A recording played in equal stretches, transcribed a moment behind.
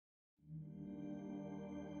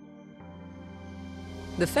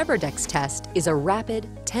The FebriDx test is a rapid,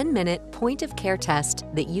 10-minute point-of-care test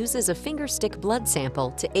that uses a fingerstick blood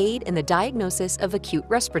sample to aid in the diagnosis of acute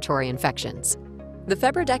respiratory infections. The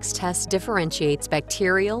FebriDx test differentiates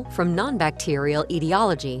bacterial from non-bacterial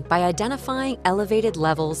etiology by identifying elevated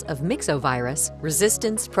levels of myxovirus,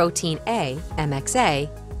 resistance protein A, MXA,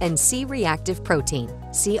 and C-reactive protein,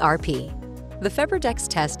 CRP. The FebriDx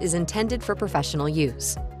test is intended for professional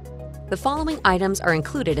use. The following items are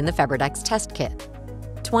included in the FebriDx test kit: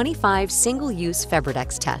 25 single-use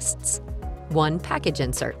FebriDx tests, 1 package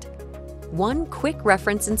insert, 1 quick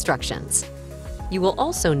reference instructions. You will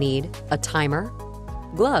also need a timer,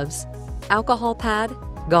 gloves, alcohol pad,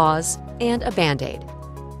 gauze, and a Band-Aid.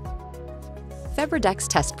 FebriDx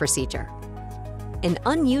test procedure. An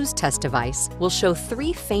unused test device will show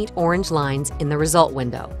 3 faint orange lines in the result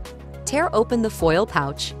window. Tear open the foil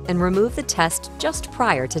pouch and remove the test just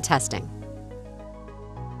prior to testing.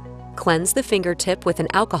 Cleanse the fingertip with an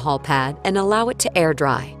alcohol pad and allow it to air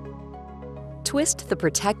dry. Twist the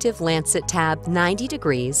protective lancet tab 90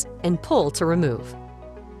 degrees and pull to remove.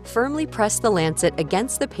 Firmly press the lancet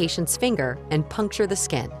against the patient's finger and puncture the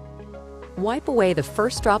skin. Wipe away the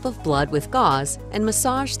first drop of blood with gauze and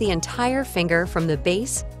massage the entire finger from the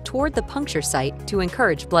base toward the puncture site to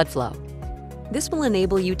encourage blood flow. This will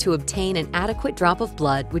enable you to obtain an adequate drop of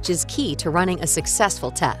blood, which is key to running a successful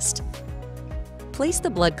test. Place the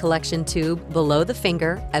blood collection tube below the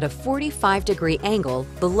finger at a 45-degree angle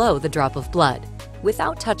below the drop of blood,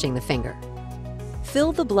 without touching the finger.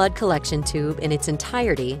 Fill the blood collection tube in its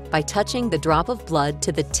entirety by touching the drop of blood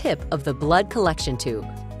to the tip of the blood collection tube.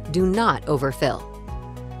 Do not overfill.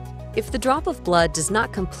 If the drop of blood does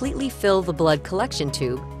not completely fill the blood collection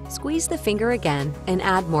tube, squeeze the finger again and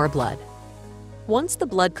add more blood. Once the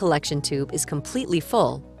blood collection tube is completely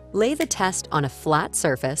full, lay the test on a flat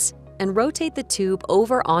surface and rotate the tube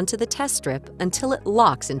over onto the test strip until it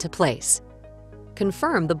locks into place.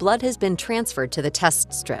 Confirm the blood has been transferred to the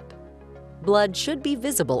test strip. Blood should be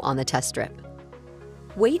visible on the test strip.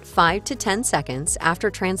 Wait 5 to 10 seconds after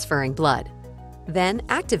transferring blood. Then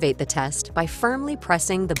activate the test by firmly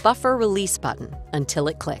pressing the buffer release button until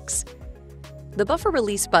it clicks. The buffer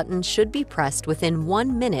release button should be pressed within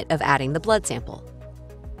 1 minute of adding the blood sample.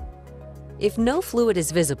 If no fluid is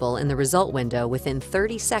visible in the result window within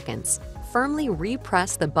 30 seconds, firmly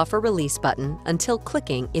repress the buffer release button until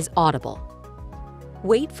clicking is audible.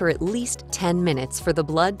 Wait for at least 10 minutes for the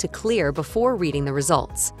blood to clear before reading the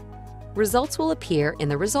results. Results will appear in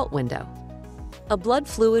the result window. A blood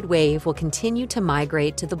fluid wave will continue to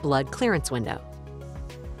migrate to the blood clearance window.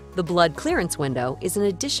 The blood clearance window is an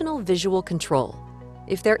additional visual control.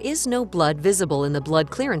 If there is no blood visible in the blood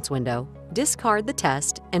clearance window, discard the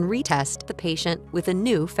test and retest the patient with a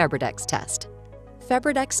new FebriDx test.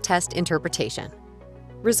 FebriDx test interpretation.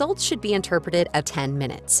 Results should be interpreted at 10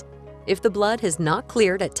 minutes. If the blood has not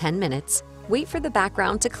cleared at 10 minutes, wait for the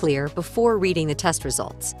background to clear before reading the test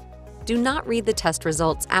results. Do not read the test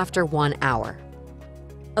results after 1 hour.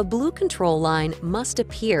 A blue control line must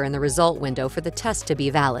appear in the result window for the test to be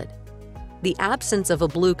valid. The absence of a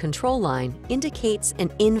blue control line indicates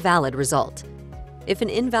an invalid result. If an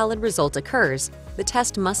invalid result occurs, the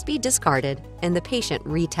test must be discarded and the patient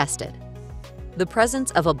retested. The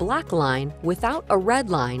presence of a black line without a red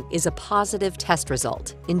line is a positive test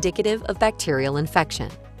result, indicative of bacterial infection.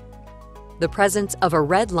 The presence of a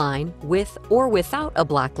red line with or without a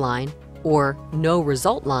black line, or no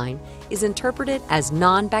result line, is interpreted as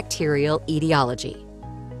non-bacterial etiology.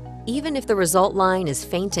 Even if the result line is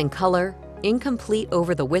faint in color, incomplete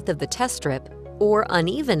over the width of the test strip, or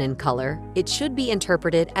uneven in color, it should be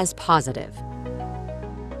interpreted as positive.